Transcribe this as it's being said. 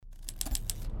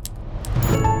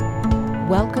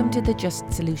Welcome to the Just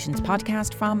Solutions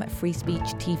podcast from Free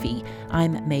Speech TV.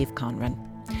 I'm Maeve Conran.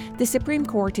 The Supreme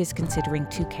Court is considering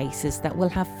two cases that will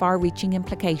have far-reaching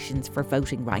implications for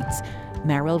voting rights.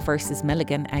 Merrill versus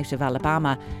Milligan out of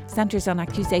Alabama centres on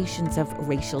accusations of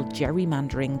racial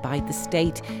gerrymandering by the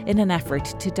state in an effort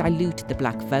to dilute the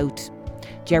black vote.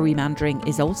 Gerrymandering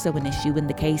is also an issue in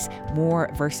the case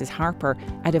Moore versus Harper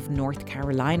out of North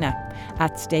Carolina.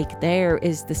 At stake there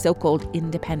is the so-called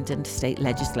independent state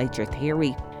legislature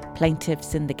theory.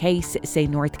 Plaintiffs in the case say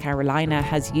North Carolina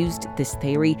has used this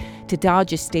theory to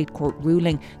dodge a state court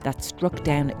ruling that struck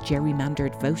down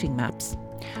gerrymandered voting maps.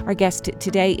 Our guest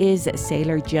today is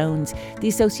Sailor Jones, the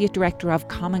Associate Director of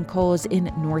Common Cause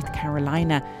in North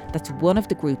Carolina. That's one of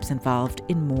the groups involved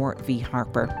in Moore v.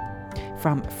 Harper.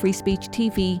 From Free Speech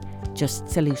TV, Just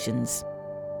Solutions.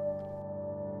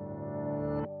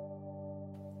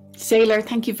 Sailor,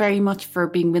 thank you very much for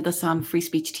being with us on Free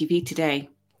Speech TV today.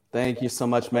 Thank you so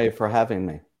much, May, for having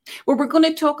me. Well, we're going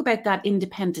to talk about that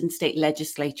independent state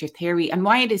legislature theory and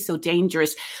why it is so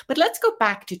dangerous. But let's go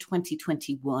back to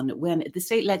 2021 when the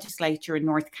state legislature in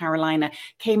North Carolina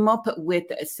came up with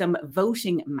some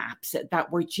voting maps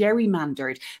that were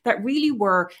gerrymandered, that really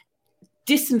were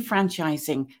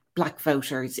disenfranchising Black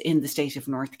voters in the state of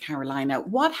North Carolina.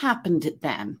 What happened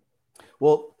then?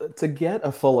 Well, to get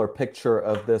a fuller picture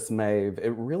of this, Maeve,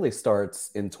 it really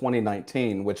starts in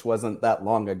 2019, which wasn't that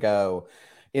long ago.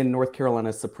 In North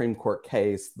Carolina's Supreme Court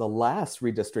case, the last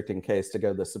redistricting case to go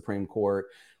to the Supreme Court,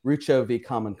 Rucho v.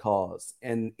 Common Cause.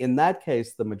 And in that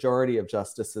case, the majority of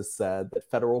justices said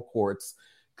that federal courts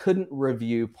couldn't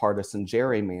review partisan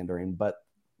gerrymandering, but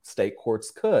state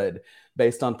courts could,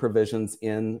 based on provisions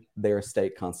in their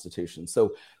state constitution.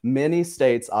 So many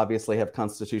states obviously have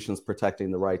constitutions protecting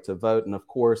the right to vote. And of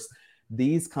course,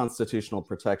 these constitutional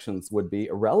protections would be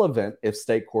irrelevant if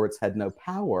state courts had no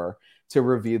power to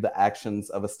review the actions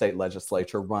of a state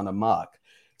legislature run amok.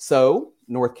 So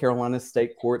North Carolina's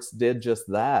state courts did just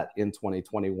that in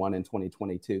 2021 and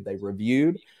 2022. They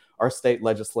reviewed our state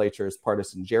legislature's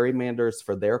partisan gerrymanders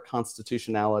for their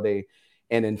constitutionality.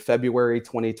 And in February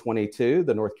 2022,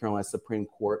 the North Carolina Supreme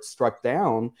Court struck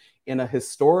down in a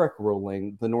historic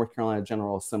ruling the North Carolina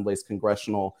General Assembly's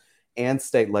congressional and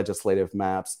state legislative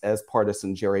maps as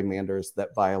partisan gerrymanders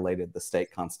that violated the state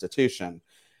constitution.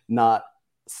 Not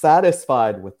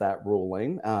satisfied with that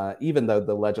ruling, even though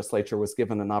the legislature was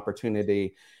given an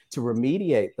opportunity to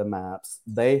remediate the maps,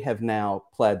 they have now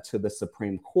pled to the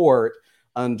Supreme Court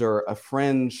under a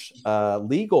fringe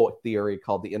legal theory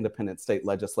called the independent state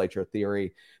legislature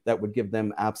theory that would give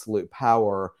them absolute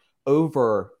power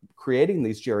over creating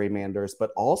these gerrymanders,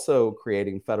 but also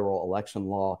creating federal election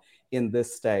law in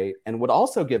this state, and would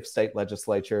also give state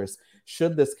legislatures,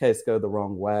 should this case go the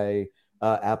wrong way,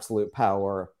 absolute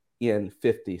power in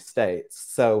 50 states.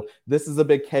 So this is a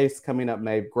big case coming up,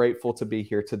 Maeve. Grateful to be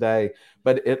here today.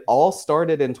 But it all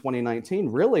started in 2019,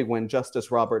 really, when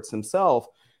Justice Roberts himself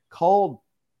called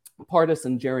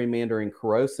partisan gerrymandering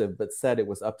corrosive, but said it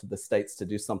was up to the states to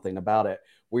do something about it.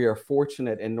 We are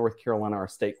fortunate in North Carolina, our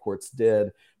state courts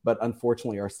did, but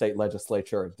unfortunately our state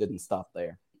legislature didn't stop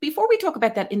there. Before we talk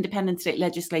about that independent state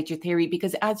legislature theory,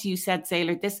 because as you said,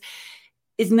 Sailor, this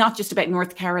is not just about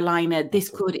North Carolina. This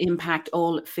could impact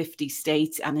all 50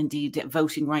 states and indeed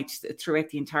voting rights throughout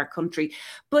the entire country.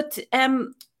 But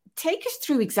take us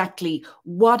through exactly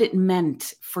what it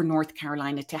meant for North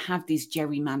Carolina to have these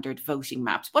gerrymandered voting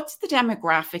maps. What's the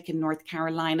demographic in North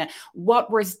Carolina? What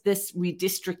was this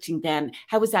redistricting then?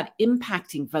 How was that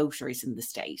impacting voters in the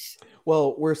state?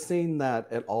 Well, we're seeing that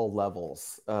at all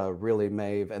levels, really,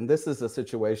 Maeve. And this is a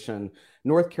situation,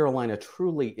 North Carolina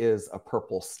truly is a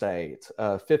purple state,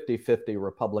 50-50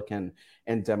 Republican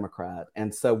and Democrat.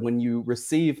 And so when you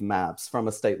receive maps from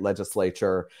a state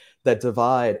legislature that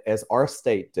divide, as our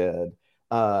state did,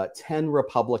 10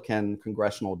 Republican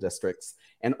congressional districts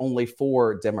and only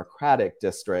 4 Democratic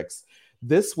districts,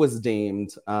 this was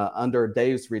deemed, under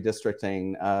Dave's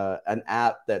redistricting, an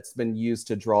app that's been used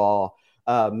to draw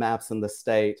maps in the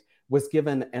state, was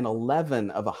given an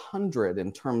 11 of 100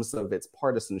 in terms of its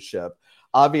partisanship.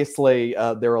 Obviously,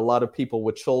 there are a lot of people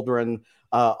with children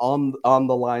on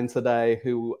the line today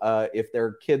who, if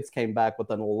their kids came back with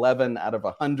an 11 out of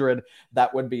 100,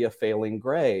 that would be a failing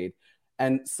grade.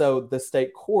 And so the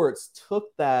state courts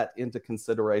took that into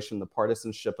consideration, the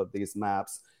partisanship of these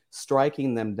maps,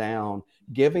 striking them down,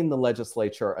 giving the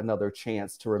legislature another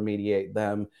chance to remediate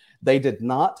them. They did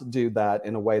not do that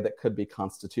in a way that could be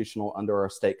constitutional under our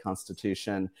state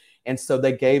constitution. And so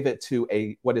they gave it to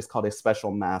what is called a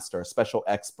special master, a special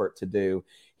expert to do.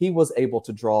 He was able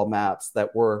to draw maps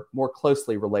that were more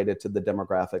closely related to the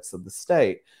demographics of the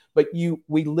state. But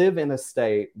we live in a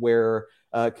state where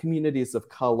communities of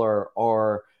color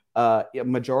are a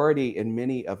majority in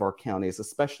many of our counties,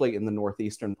 especially in the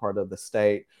northeastern part of the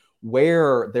state,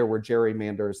 where there were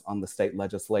gerrymanders on the state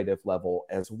legislative level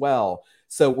as well.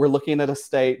 So we're looking at a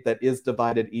state that is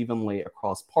divided evenly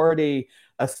across party,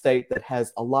 a state that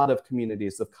has a lot of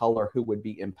communities of color who would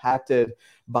be impacted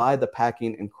by the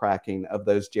packing and cracking of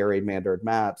those gerrymandered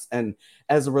maps. And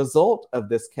as a result of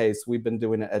this case, we've been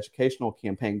doing an educational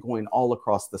campaign going all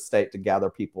across the state to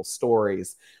gather people's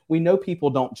stories. We know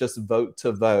people don't just vote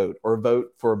to vote or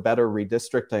vote for better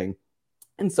redistricting.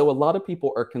 And so a lot of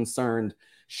people are concerned,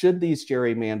 should these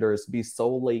gerrymanders be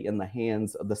solely in the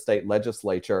hands of the state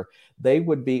legislature, they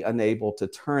would be unable to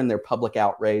turn their public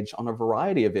outrage on a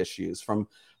variety of issues, from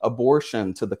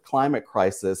abortion to the climate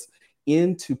crisis,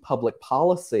 into public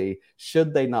policy,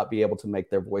 should they not be able to make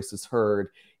their voices heard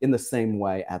in the same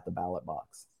way at the ballot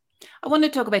box. I want to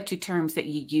talk about two terms that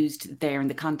you used there in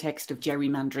the context of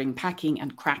gerrymandering, packing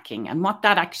and cracking, and what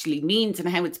that actually means and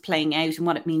how it's playing out and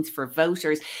what it means for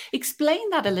voters. Explain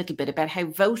that a little bit about how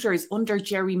voters under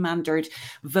gerrymandered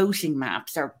voting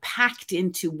maps are packed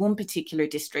into one particular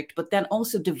district, but then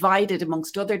also divided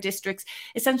amongst other districts.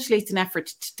 Essentially, it's an effort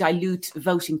to dilute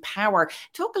voting power.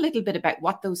 Talk a little bit about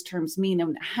what those terms mean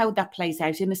and how that plays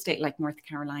out in a state like North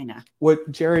Carolina.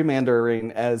 What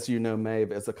gerrymandering, as you know,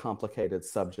 Maeve, is a complicated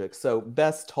subject. So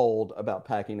best told about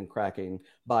packing and cracking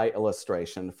by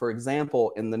illustration. For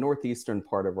example, in the northeastern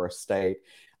part of our state,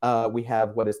 we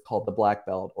have what is called the Black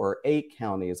Belt, or 8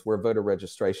 counties where voter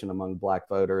registration among Black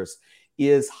voters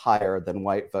is higher than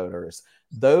white voters.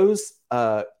 Those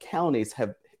counties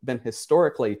have been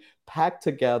historically packed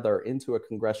together into a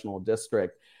congressional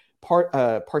district,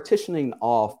 partitioning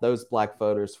off those Black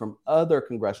voters from other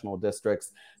congressional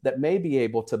districts that may be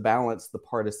able to balance the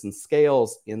partisan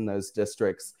scales in those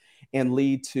districts and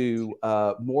lead to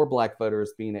more Black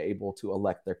voters being able to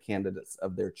elect their candidates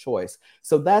of their choice.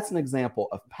 So that's an example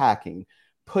of packing,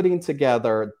 putting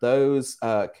together those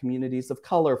communities of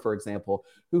color, for example,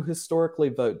 who historically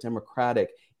vote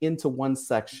Democratic, into one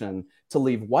section to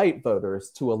leave white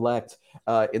voters to elect,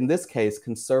 in this case,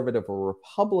 conservative or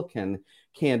Republican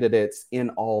candidates in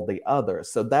all the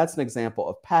others. So that's an example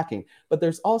of packing. But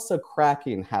there's also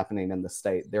cracking happening in the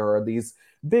state. There are these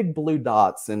big blue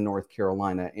dots in North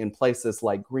Carolina in places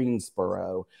like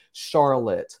Greensboro,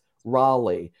 Charlotte,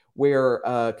 Raleigh,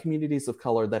 where communities of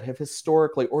color that have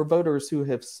historically, or voters who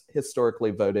have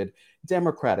historically voted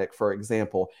Democratic, for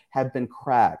example, have been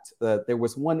cracked. There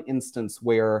was one instance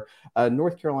where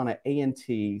North Carolina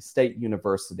A&T State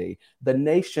University, the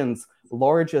nation's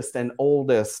largest and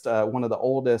oldest, one of the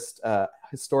oldest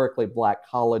historically Black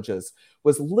colleges,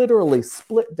 was literally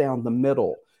split down the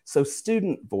middle. So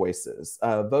student voices,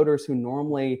 voters who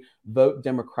normally vote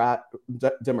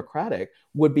Democratic,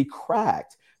 would be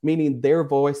cracked, meaning their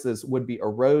voices would be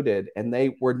eroded and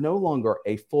they were no longer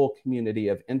a full community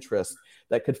of interest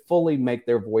that could fully make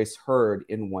their voice heard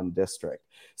in one district.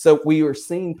 So we are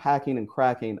seeing packing and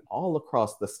cracking all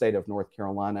across the state of North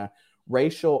Carolina,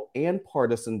 racial and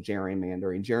partisan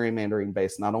gerrymandering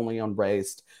based not only on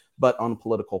race, but on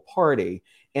political party.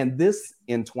 And this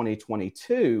in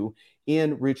 2022,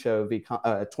 in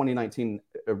 2019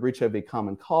 Rucho v.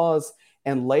 Common Cause,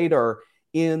 and later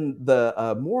in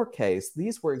the Moore case,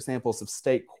 these were examples of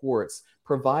state courts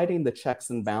providing the checks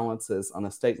and balances on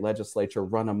a state legislature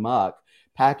run amok,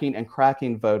 packing and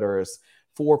cracking voters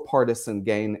for partisan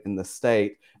gain in the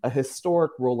state, a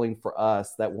historic ruling for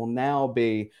us that will now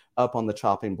be up on the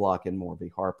chopping block in Moore v.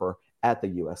 Harper at the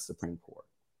U.S. Supreme Court.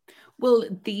 Well,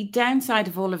 the downside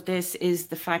of all of this is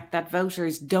the fact that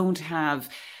voters don't have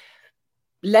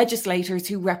legislators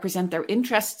who represent their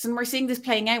interests. And we're seeing this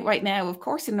playing out right now, of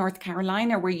course, in North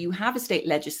Carolina, where you have a state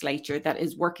legislature that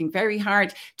is working very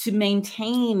hard to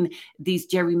maintain these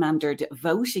gerrymandered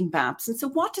voting maps. And so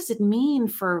what does it mean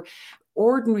for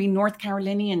ordinary North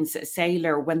Carolinians,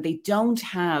 Sailor, when they don't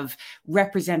have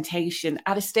representation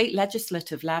at a state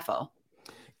legislative level?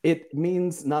 It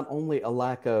means not only a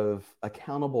lack of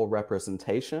accountable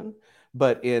representation,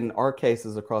 but in our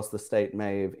cases across the state,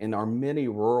 Maeve, in our many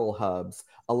rural hubs,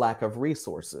 a lack of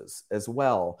resources as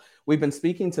well. We've been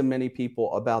speaking to many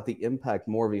people about the impact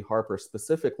Moore v. Harper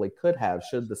specifically could have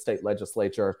should the state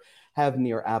legislature have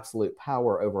near absolute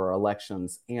power over our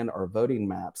elections and our voting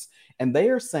maps. And they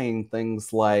are saying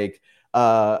things like,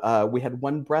 We had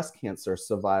one breast cancer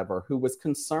survivor who was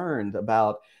concerned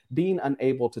about being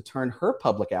unable to turn her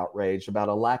public outrage about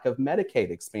a lack of Medicaid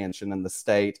expansion in the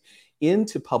state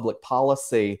into public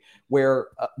policy, where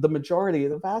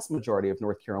the vast majority of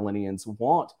North Carolinians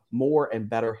want more and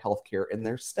better healthcare in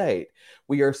their state.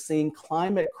 We are seeing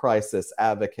climate crisis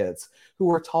advocates who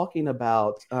are talking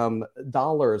about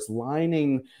dollars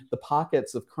lining the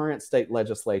pockets of current state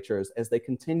legislatures as they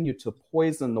continue to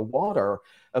poison the water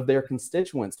of their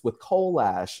constituents with coal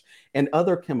ash and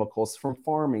other chemicals from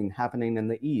farming happening in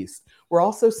the East. We're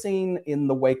also seeing, in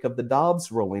the wake of the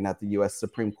Dobbs ruling at the U.S.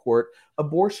 Supreme Court,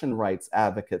 abortion rights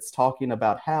advocates talking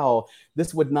about how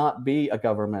this would not be a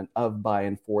government of, by,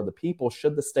 and for the people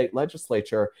should the state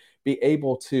legislature be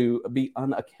able to be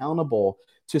unaccountable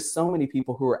to so many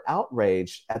people who are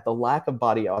outraged at the lack of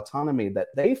body autonomy that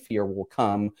they fear will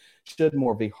come should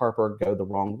Moore v. Harper go the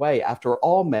wrong way. After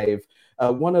all, Maeve,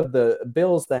 one of the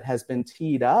bills that has been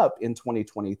teed up in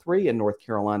 2023 in North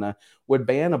Carolina would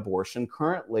ban abortion.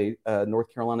 Currently,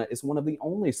 North Carolina is one of the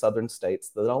only southern states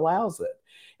that allows it.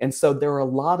 And so there are a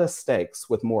lot of stakes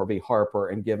with Moore v. Harper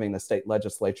and giving a state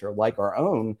legislature like our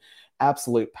own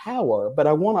absolute power. But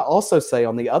I want to also say,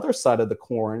 on the other side of the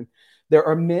coin, there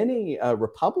are many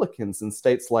Republicans in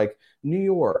states like New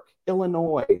York,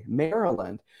 Illinois,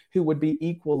 Maryland, who would be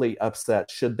equally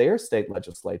upset should their state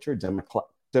legislature,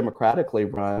 democratically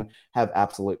run, have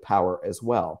absolute power as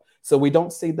well. So we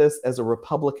don't see this as a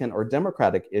Republican or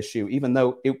Democratic issue, even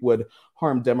though it would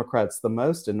harm Democrats the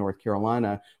most in North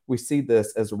Carolina. We see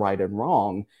this as right and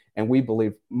wrong, and we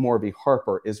believe Moore v.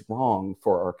 Harper is wrong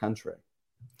for our country.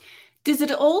 Does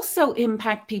it also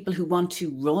impact people who want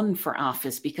to run for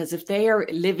office? Because if they are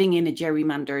living in a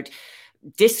gerrymandered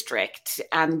district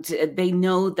and they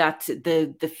know that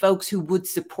the folks who would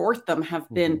support them have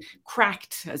been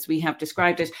cracked, as we have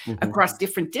described it, across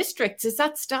different districts, is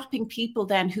that stopping people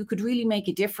then who could really make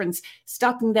a difference,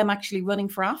 stopping them actually running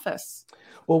for office?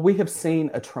 Well, we have seen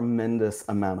a tremendous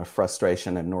amount of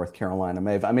frustration in North Carolina,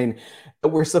 Maeve. I mean,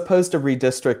 we're supposed to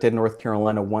redistrict in North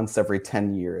Carolina once every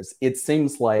 10 years. It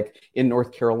seems like in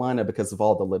North Carolina, because of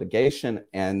all the litigation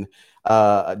and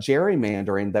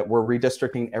gerrymandering, that we're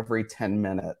redistricting every 10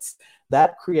 minutes.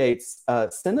 That creates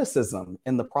cynicism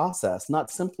in the process,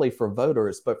 not simply for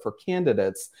voters, but for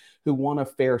candidates who want a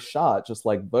fair shot, just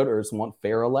like voters want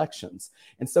fair elections.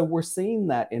 And so we're seeing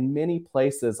that in many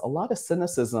places, a lot of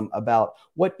cynicism about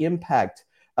what impact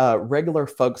regular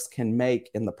folks can make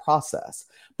in the process.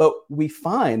 But we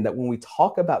find that when we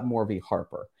talk about Moore v.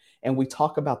 Harper, and we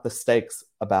talk about the stakes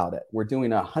about it. We're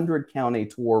doing a 100-county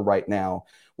tour right now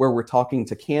where we're talking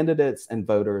to candidates and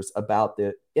voters about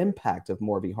the impact of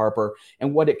Moore v. Harper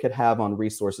and what it could have on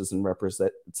resources and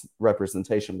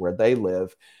representation where they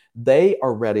live. They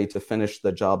are ready to finish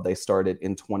the job they started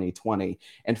in 2020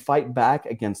 and fight back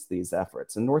against these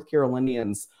efforts. And North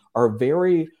Carolinians are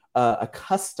very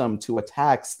accustomed to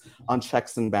attacks on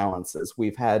checks and balances.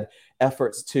 We've had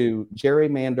efforts to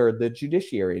gerrymander the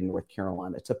judiciary in North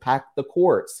Carolina, to pack the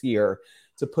courts here,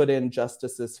 to put in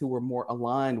justices who were more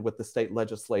aligned with the state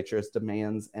legislature's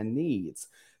demands and needs.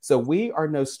 So we are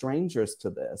no strangers to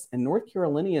this. And North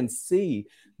Carolinians see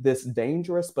this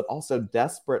dangerous but also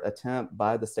desperate attempt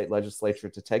by the state legislature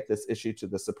to take this issue to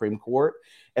the Supreme Court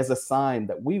as a sign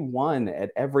that we won at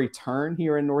every turn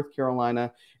here in North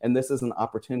Carolina. And this is an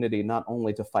opportunity not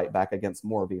only to fight back against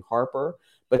Moore v. Harper,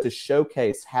 but to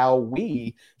showcase how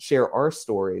we share our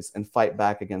stories and fight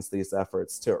back against these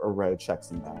efforts to erode checks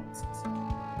and balances.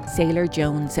 Sailor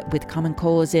Jones with Common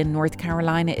Cause in North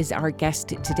Carolina is our guest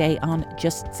today on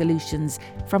Just Solutions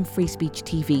from Free Speech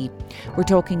TV. We're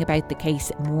talking about the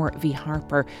case Moore v.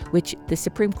 Harper, which the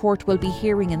Supreme Court will be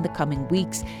hearing in the coming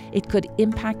weeks. It could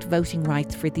impact voting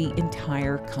rights for the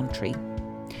entire country.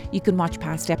 You can watch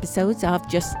past episodes of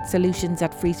Just Solutions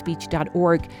at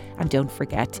freespeech.org. And don't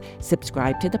forget,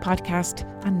 subscribe to the podcast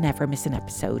and never miss an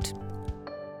episode.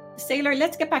 Sailor,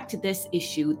 let's get back to this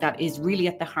issue that is really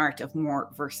at the heart of Moore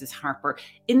versus Harper,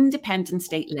 independent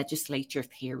state legislature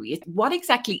theory. What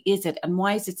exactly is it and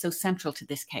why is it so central to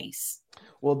this case?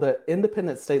 Well, the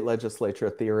independent state legislature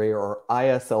theory, or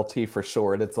ISLT for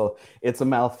short, it's a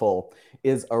mouthful,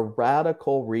 is a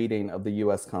radical reading of the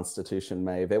U.S. Constitution,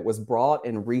 Maeve. It was brought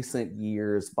in recent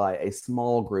years by a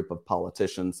small group of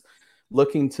politicians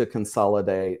looking to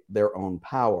consolidate their own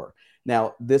power.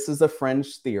 Now, this is a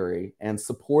fringe theory, and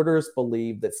supporters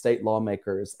believe that state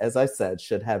lawmakers, as I said,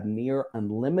 should have near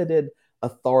unlimited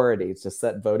authority to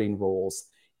set voting rules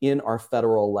in our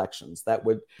federal elections. That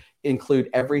would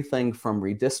include everything from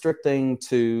redistricting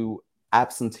to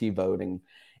absentee voting.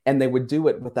 And they would do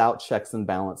it without checks and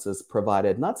balances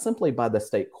provided not simply by the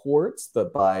state courts,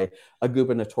 but by a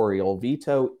gubernatorial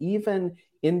veto. Even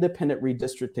independent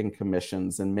redistricting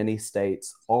commissions in many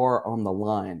states are on the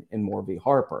line in Moore v.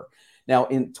 Harper. Now,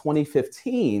 in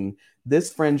 2015,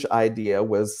 this fringe idea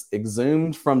was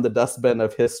exhumed from the dustbin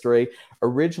of history,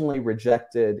 originally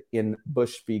rejected in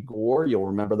Bush v. Gore. You'll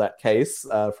remember that case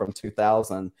from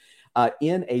 2000,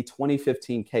 in a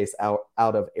 2015 case out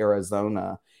of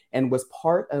Arizona, and was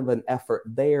part of an effort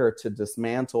there to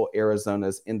dismantle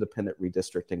Arizona's Independent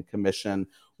Redistricting Commission,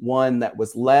 one that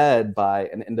was led by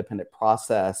an independent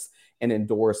process and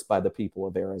endorsed by the people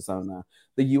of Arizona.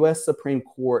 The US Supreme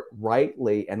Court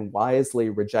rightly and wisely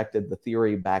rejected the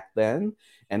theory back then,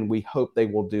 and we hope they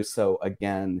will do so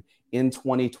again in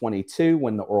 2022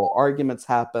 when the oral arguments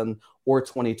happen, or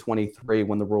 2023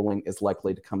 when the ruling is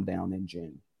likely to come down in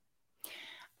June.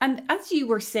 And as you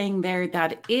were saying there,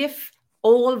 that if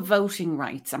all voting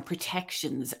rights and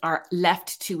protections are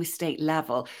left to a state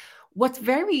level, what's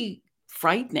very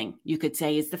frightening, you could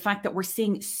say, is the fact that we're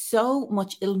seeing so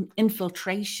much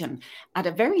infiltration at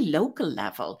a very local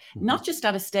level, not just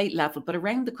at a state level, but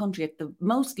around the country at the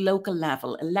most local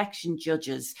level, election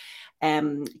judges,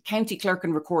 county clerk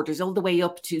and recorders, all the way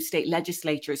up to state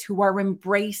legislatures, who are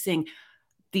embracing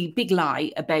the big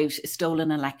lie about a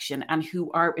stolen election and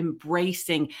who are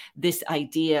embracing this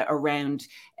idea around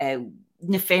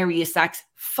nefarious acts,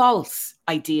 false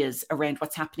ideas around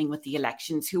what's happening with the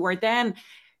elections, who are then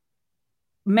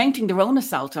mounting their own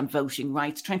assault on voting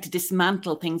rights, trying to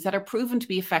dismantle things that are proven to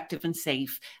be effective and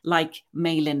safe, like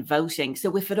mail-in voting.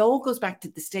 So if it all goes back to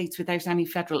the states without any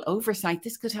federal oversight,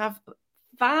 this could have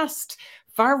vast,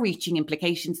 far-reaching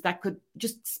implications that could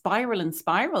just spiral and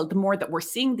spiral the more that we're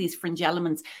seeing these fringe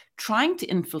elements trying to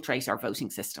infiltrate our voting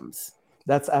systems.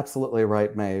 That's absolutely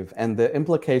right, Maeve. And the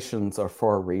implications are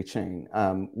far-reaching.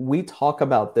 We talk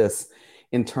about this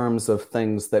in terms of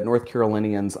things that North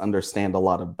Carolinians understand a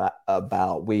lot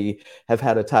about. We have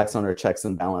had attacks on our checks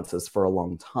and balances for a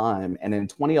long time. And in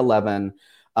 2011,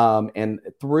 and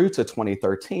through to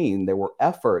 2013, there were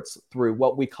efforts through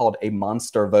what we called a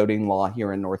monster voting law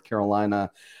here in North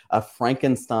Carolina, a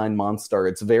Frankenstein monster.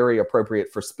 It's very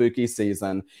appropriate for spooky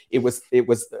season. It was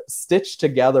stitched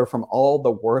together from all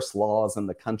the worst laws in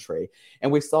the country. And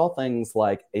we saw things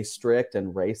like a strict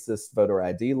and racist voter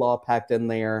ID law packed in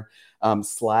there,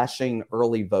 slashing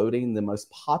early voting, the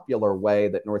most popular way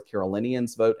that North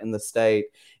Carolinians vote in the state,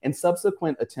 and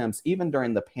subsequent attempts, even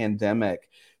during the pandemic,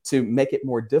 to make it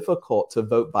more difficult to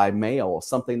vote by mail,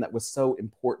 something that was so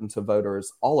important to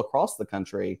voters all across the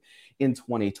country in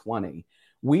 2020.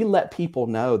 We let people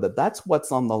know that that's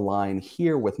what's on the line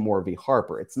here with Moore v.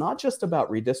 Harper. It's not just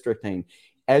about redistricting.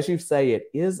 As you say,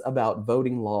 it is about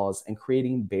voting laws and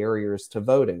creating barriers to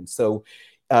voting. So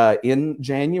in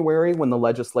January, when the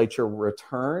legislature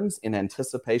returns in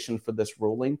anticipation for this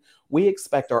ruling, we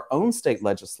expect our own state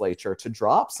legislature to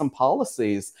drop some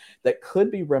policies that could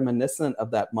be reminiscent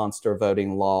of that monster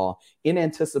voting law in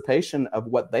anticipation of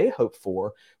what they hope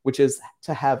for, which is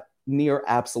to have near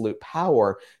absolute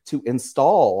power to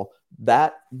install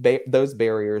those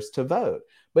barriers to vote.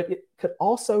 But it could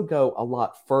also go a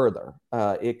lot further.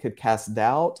 It could cast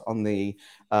doubt on the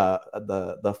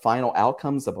final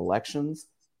outcomes of elections.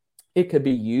 It could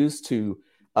be used to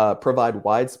provide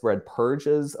widespread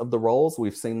purges of the rolls.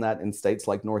 We've seen that in states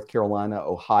like North Carolina,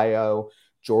 Ohio,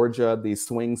 Georgia, these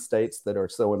swing states that are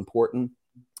so important.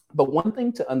 But one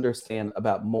thing to understand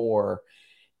about Moore,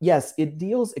 yes, it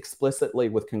deals explicitly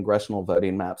with congressional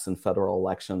voting maps in federal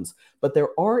elections, but there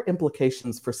are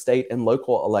implications for state and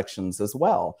local elections as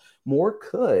well. Moore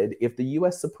could, if the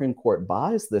US Supreme Court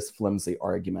buys this flimsy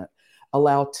argument,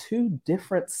 allow two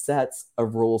different sets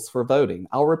of rules for voting.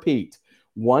 I'll repeat,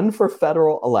 one for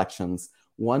federal elections,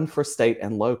 one for state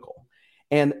and local.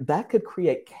 And that could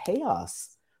create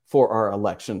chaos for our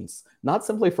elections, not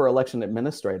simply for election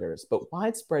administrators, but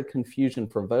widespread confusion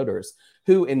for voters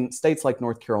who, in states like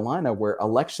North Carolina, where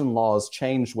election laws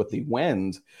change with the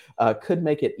wind, could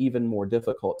make it even more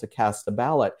difficult to cast a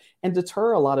ballot and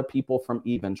deter a lot of people from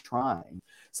even trying.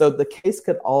 So the case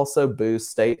could also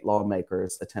boost state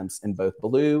lawmakers' attempts in both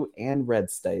blue and red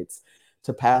states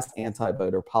to pass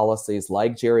anti-voter policies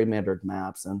like gerrymandered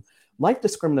maps and like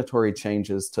discriminatory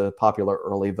changes to popular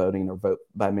early voting or vote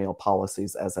by mail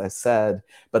policies, as I said.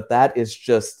 But that is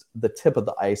just the tip of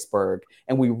the iceberg.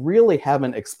 And we really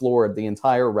haven't explored the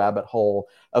entire rabbit hole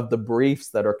of the briefs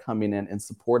that are coming in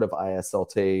support of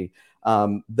ISLT.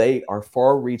 They are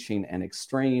far-reaching and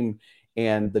extreme.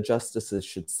 And the justices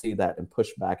should see that and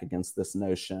push back against this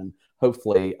notion,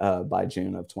 hopefully by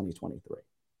June of 2023.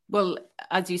 Well,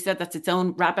 as you said, that's its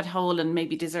own rabbit hole and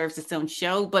maybe deserves its own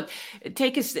show. But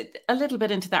take us a little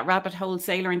bit into that rabbit hole,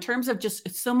 Sailor, in terms of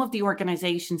just some of the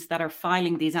organizations that are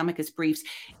filing these amicus briefs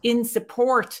in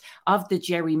support of the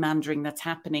gerrymandering that's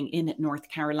happening in North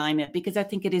Carolina, because I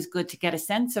think it is good to get a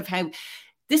sense of how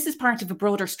this is part of a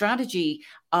broader strategy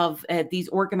of these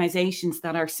organizations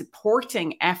that are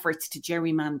supporting efforts to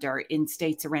gerrymander in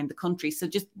states around the country. So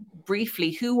just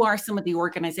briefly, who are some of the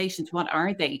organizations, what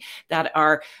are they, that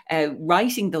are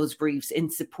writing those briefs in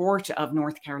support of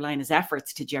North Carolina's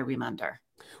efforts to gerrymander?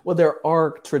 Well, there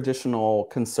are traditional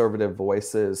conservative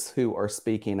voices who are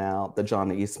speaking out, the John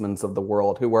Eastmans of the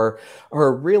world, who are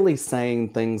really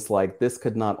saying things like this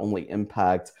could not only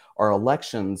impact our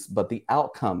elections, but the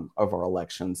outcome of our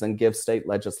elections, and give state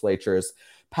legislatures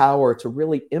power to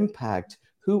really impact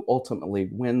who ultimately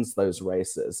wins those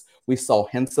races. We saw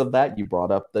hints of that. You brought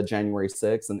up the January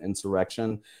 6th and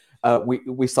insurrection.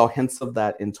 We saw hints of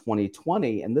that in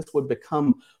 2020, and this would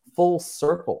become full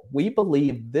circle. We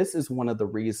believe this is one of the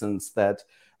reasons that,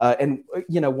 and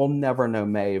we'll never know,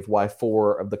 Maeve, why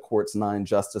 4 of the court's 9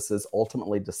 justices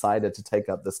ultimately decided to take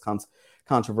up this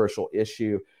controversial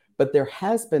issue. But there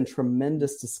has been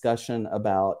tremendous discussion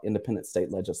about independent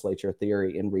state legislature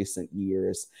theory in recent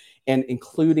years, and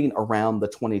including around the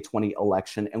 2020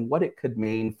 election and what it could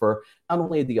mean for not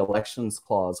only the elections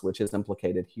clause, which is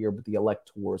implicated here, but the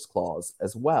electors clause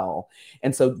as well.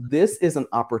 And so this is an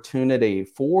opportunity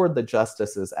for the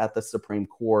justices at the Supreme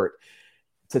Court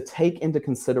to take into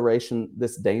consideration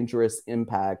this dangerous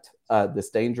impact, this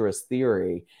dangerous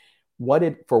theory, what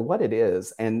it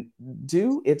is, and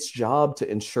do its job to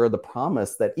ensure the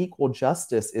promise that equal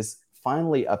justice is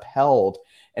finally upheld,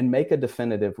 and make a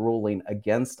definitive ruling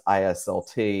against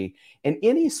ISLT and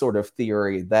any sort of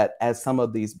theory that, as some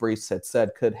of these briefs had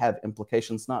said, could have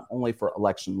implications not only for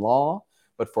election law,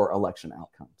 but for election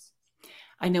outcomes.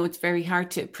 I know it's very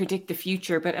hard to predict the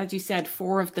future, but as you said,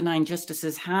 4 of the 9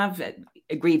 justices have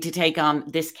agreed to take on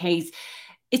this case.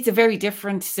 It's a very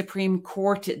different Supreme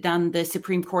Court than the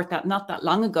Supreme Court that not that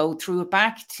long ago threw it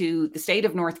back to the state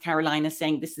of North Carolina,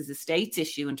 saying this is a state's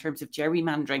issue in terms of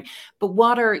gerrymandering. But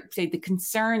what are, say, the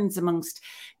concerns amongst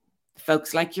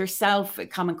folks like yourself,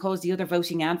 Common Cause, the other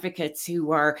voting advocates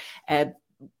who are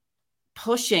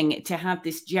pushing to have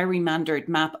this gerrymandered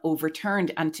map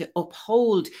overturned and to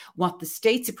uphold what the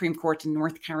state Supreme Court in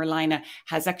North Carolina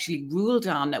has actually ruled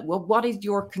on? Well, what is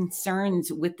your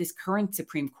concerns with this current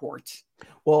Supreme Court?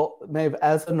 Well, Maeve,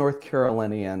 as a North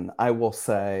Carolinian, I will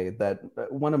say that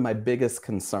one of my biggest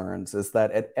concerns is that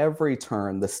at every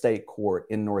turn, the state court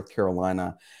in North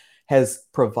Carolina has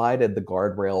provided the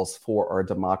guardrails for our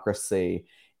democracy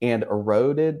and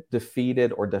eroded,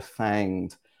 defeated, or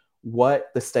defanged what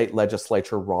the state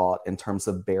legislature wrought in terms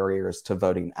of barriers to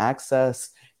voting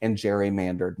access and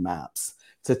gerrymandered maps.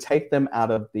 To take them out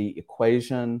of the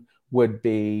equation would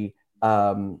be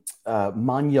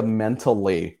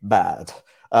monumentally bad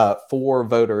for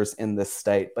voters in this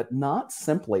state, but not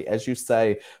simply, as you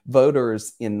say,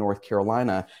 voters in North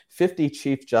Carolina. 50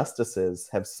 chief justices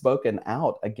have spoken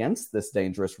out against this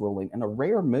dangerous ruling in a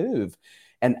rare move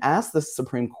and asked the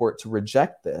Supreme Court to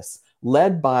reject this,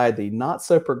 led by the not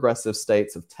so progressive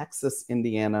states of Texas,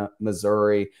 Indiana,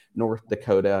 Missouri, North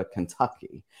Dakota,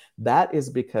 Kentucky. That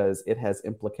is because it has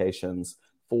implications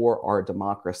for our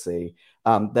democracy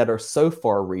that are so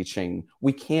far reaching,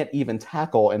 we can't even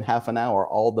tackle in half an hour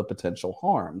all the potential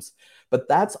harms. But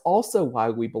that's also why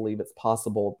we believe it's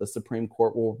possible the Supreme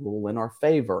Court will rule in our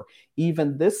favor,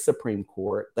 even this Supreme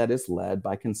Court that is led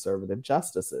by conservative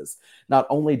justices. Not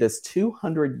only does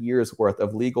 200 years worth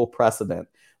of legal precedent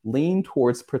lean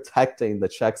towards protecting the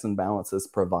checks and balances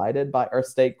provided by our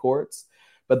state courts,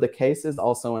 but the case is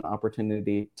also an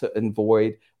opportunity to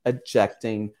avoid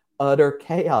ejecting utter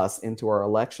chaos into our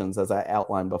elections, as I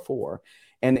outlined before.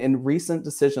 And in recent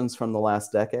decisions from the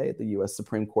last decade, the US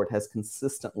Supreme Court has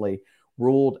consistently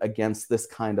ruled against this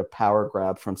kind of power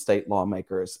grab from state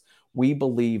lawmakers. We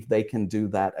believe they can do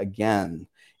that again.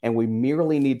 And we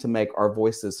merely need to make our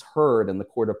voices heard in the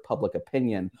court of public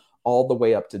opinion all the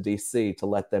way up to DC to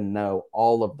let them know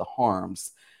all of the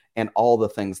harms and all the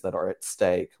things that are at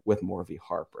stake with Moore v.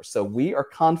 Harper. So we are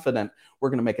confident we're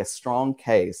going to make a strong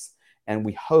case, and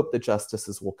we hope the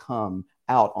justices will come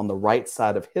out on the right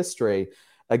side of history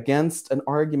against an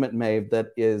argument made that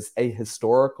is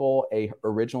ahistorical, a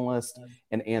originalist,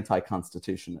 and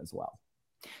anti-constitution as well.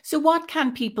 So what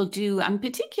can people do, and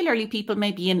particularly people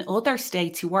maybe in other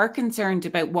states who are concerned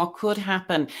about what could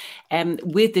happen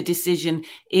with the decision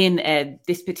in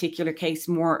this particular case,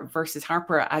 Moore versus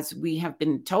Harper, as we have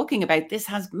been talking about? This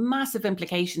has massive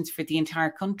implications for the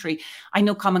entire country. I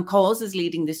know Common Cause is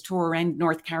leading this tour around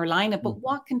North Carolina, but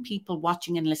what can people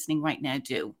watching and listening right now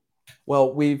do?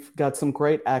 Well, we've got some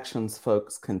great actions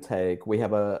folks can take. We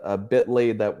have a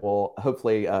bit.ly that will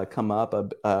hopefully come up,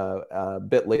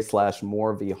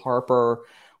 bit.ly/Moore v. Harper.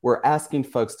 We're asking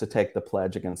folks to take the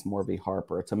pledge against Moore v.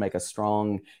 Harper, to make a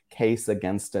strong case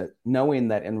against it, knowing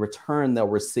that in return they'll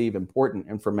receive important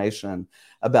information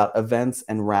about events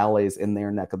and rallies in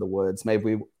their neck of the woods.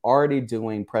 Maybe we're already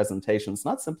doing presentations,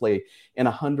 not simply in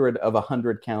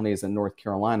 100 counties in North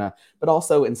Carolina, but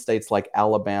also in states like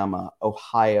Alabama,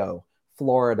 Ohio,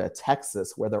 Florida,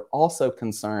 Texas, where there are also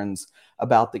concerns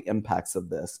about the impacts of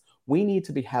this. We need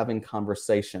to be having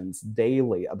conversations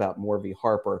daily about Moore v.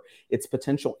 Harper, its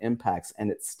potential impacts and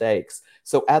its stakes.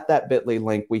 So at that bit.ly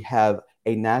link, we have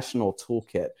a national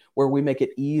toolkit where we make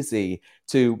it easy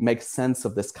to make sense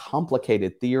of this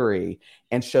complicated theory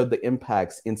and show the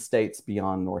impacts in states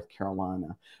beyond North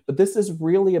Carolina. But this is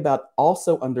really about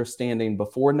also understanding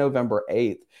before November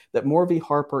 8th that Moore v.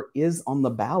 Harper is on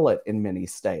the ballot in many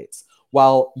states.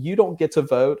 While you don't get to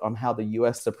vote on how the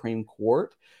U.S. Supreme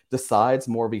Court decides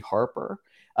Moore v. Harper,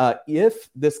 if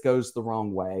this goes the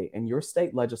wrong way and your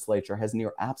state legislature has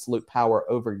near absolute power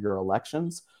over your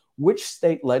elections, which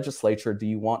state legislature do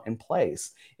you want in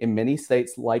place? In many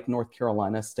states like North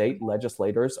Carolina, state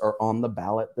legislators are on the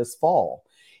ballot this fall.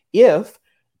 If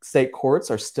state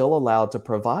courts are still allowed to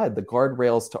provide the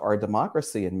guardrails to our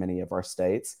democracy in many of our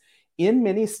states, in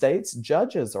many states,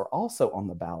 judges are also on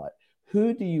the ballot.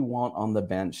 Who do you want on the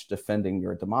bench defending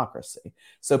your democracy?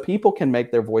 So people can make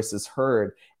their voices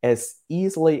heard as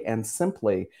easily and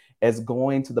simply as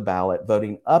going to the ballot,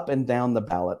 voting up and down the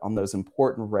ballot on those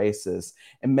important races,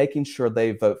 and making sure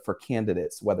they vote for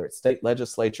candidates, whether it's state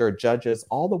legislature, judges,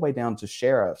 all the way down to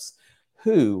sheriffs,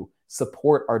 who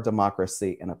support our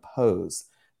democracy and oppose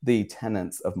the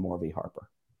tenets of Moore v. Harper.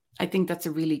 I think that's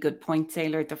a really good point,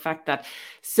 Sailor. The fact that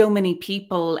so many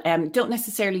people don't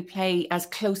necessarily pay as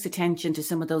close attention to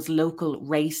some of those local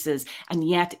races, and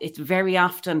yet it's very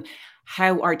often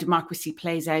how our democracy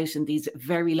plays out in these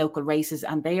very local races,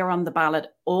 and they are on the ballot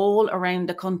all around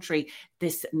the country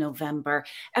this November.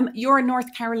 You're a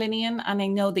North Carolinian, and I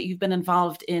know that you've been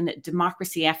involved in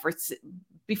democracy efforts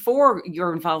before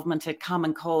your involvement at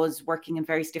Common Cause, working in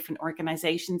various different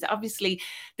organizations. Obviously,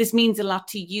 this means a lot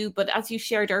to you, but as you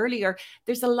shared earlier,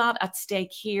 there's a lot at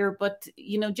stake here. But,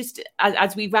 just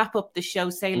as we wrap up the show,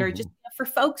 Sailor, just for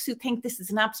folks who think this is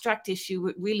an abstract issue,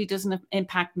 it really doesn't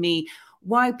impact me,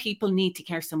 why people need to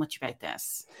care so much about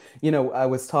this. I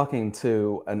was talking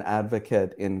to an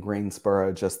advocate in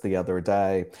Greensboro just the other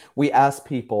day. We asked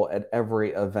people at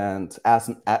every event,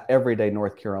 at everyday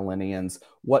North Carolinians,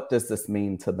 what does this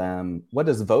mean to them? What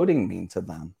does voting mean to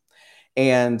them?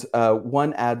 And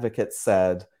one advocate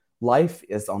said, life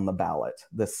is on the ballot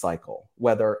this cycle,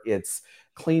 whether it's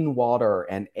clean water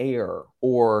and air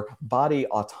or body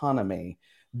autonomy.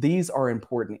 These are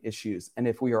important issues. And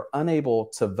if we are unable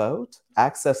to vote,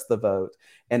 access the vote,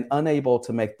 and unable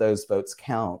to make those votes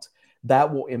count,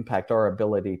 that will impact our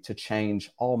ability to change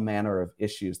all manner of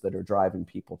issues that are driving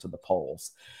people to the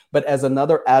polls. But as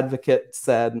another advocate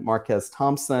said, Marquez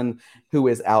Thompson, who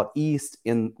is out east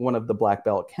in one of the Black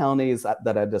Belt counties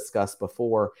that I discussed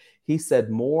before, he said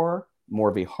Moore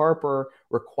v. Harper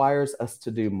requires us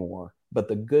to do more. But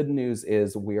the good news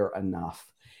is we are enough.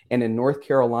 And in North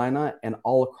Carolina and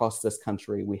all across this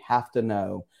country, we have to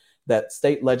know that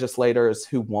state legislators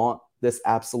who want this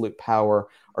absolute power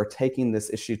are taking this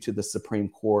issue to the Supreme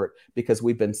Court, because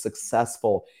we've been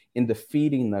successful in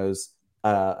defeating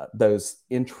those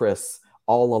interests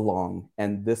all along.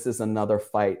 And this is another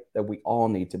fight that we all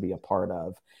need to be a part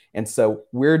of. And so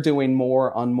we're doing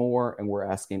more on Moore, and we're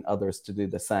asking others to do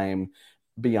the same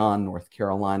beyond North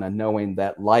Carolina, knowing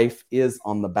that life is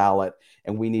on the ballot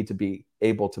and we need to be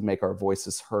able to make our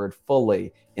voices heard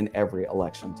fully in every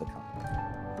election to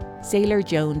come. Sailor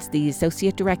Jones, the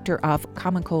Associate Director of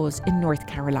Common Cause in North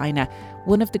Carolina,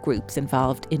 one of the groups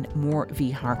involved in Moore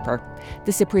v. Harper.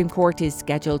 The Supreme Court is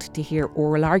scheduled to hear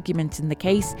oral arguments in the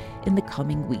case in the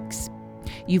coming weeks.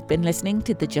 You've been listening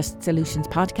to the Just Solutions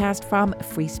podcast from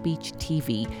Free Speech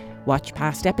TV. Watch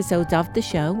past episodes of the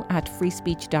show at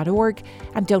freespeech.org,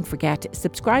 and don't forget,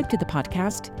 subscribe to the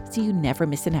podcast so you never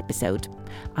miss an episode.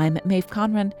 I'm Maeve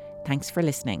Conran. Thanks for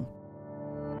listening.